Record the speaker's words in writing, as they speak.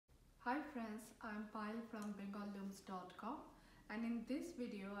Hi friends, I'm Payal from BengalLooms.com, and in this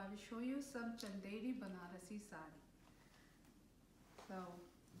video I will show you some Chanderi Banarasi Saree. So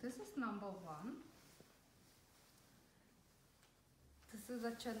this is number one. This is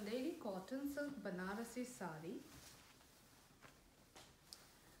a Chanderi cotton silk Banarasi Saree.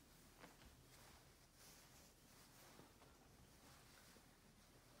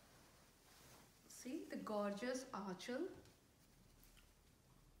 See the gorgeous archal.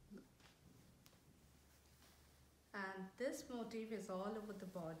 And this motif is all over the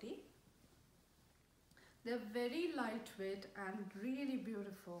body. They're very lightweight and really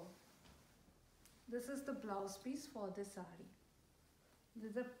beautiful. This is the blouse piece for this saree.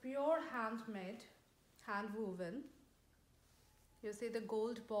 This is a pure handmade, hand woven. You see the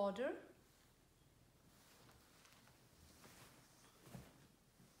gold border.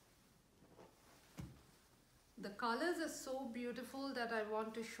 The colors are so beautiful that I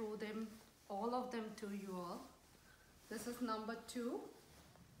want to show them, all of them to you all. This is number two.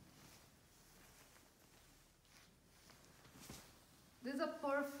 This is a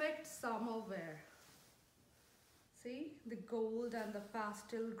perfect summer wear. See the gold and the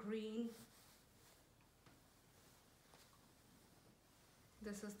pastel green.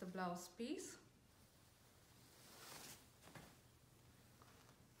 This is the blouse piece.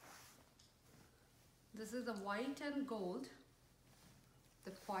 This is the white and gold.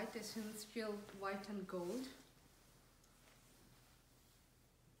 The quite essential white and gold.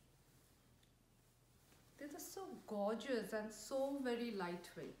 These are so gorgeous and so very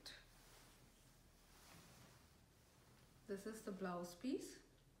lightweight. This is the blouse piece.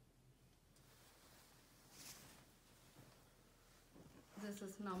 This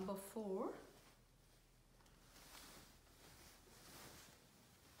is number four.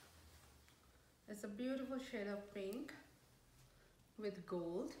 It's a beautiful shade of pink with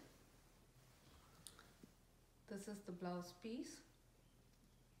gold. This is the blouse piece.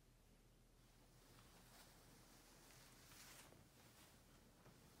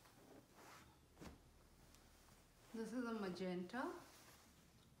 This is a magenta,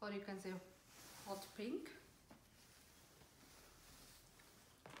 or you can say hot pink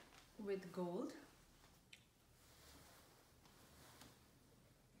with gold.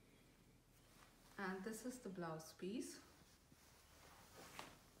 And this is the blouse piece.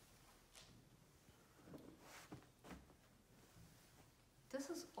 This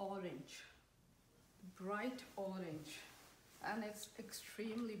is orange, bright orange, and it's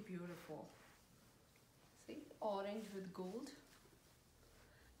extremely beautiful. See, orange with gold.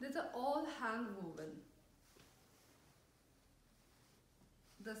 These are all hand woven.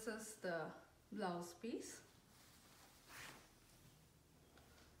 This is the blouse piece.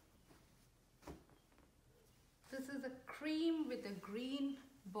 This is a cream with a green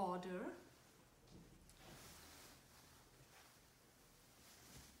border.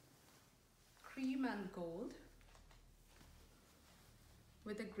 Cream and gold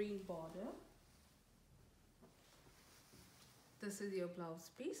with a green border. This is your blouse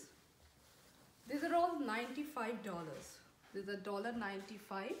piece. These are all $95. These are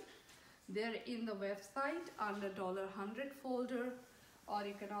 $1.95. They're in the website under $100 folder, or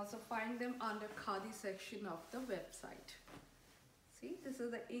you can also find them under Khadi section of the website. See, this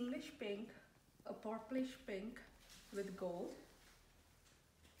is the English pink, a purplish pink with gold.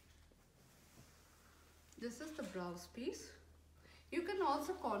 This is the blouse piece. You can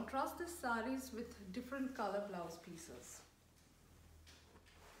also contrast the sarees with different color blouse pieces.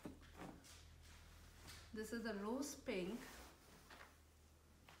 This is a rose pink.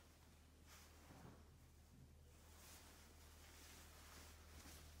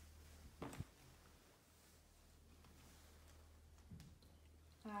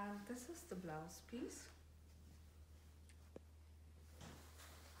 And this is the blouse piece.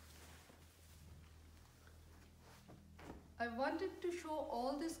 I wanted to show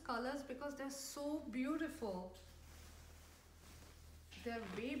all these colors because they're so beautiful. They're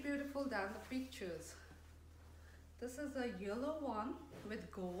way beautiful than the pictures. This is a yellow one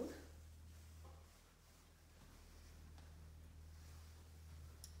with gold.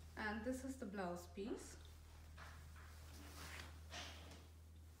 And this is the blouse piece.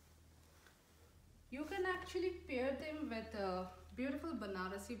 You can actually pair them with beautiful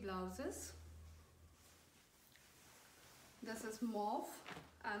Banarasi blouses. This is mauve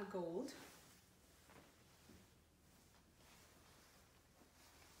and gold.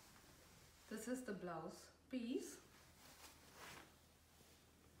 This is the blouse piece.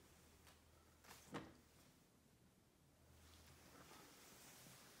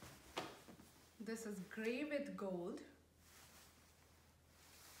 This is grey with gold.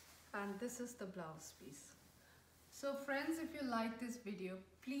 and this is the blouse piece. So friends, if you like this video,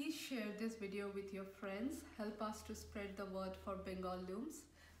 please share this video with your friends. Help us to spread the word for Bengal Looms.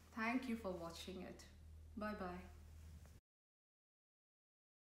 Thank you for watching it. Bye bye.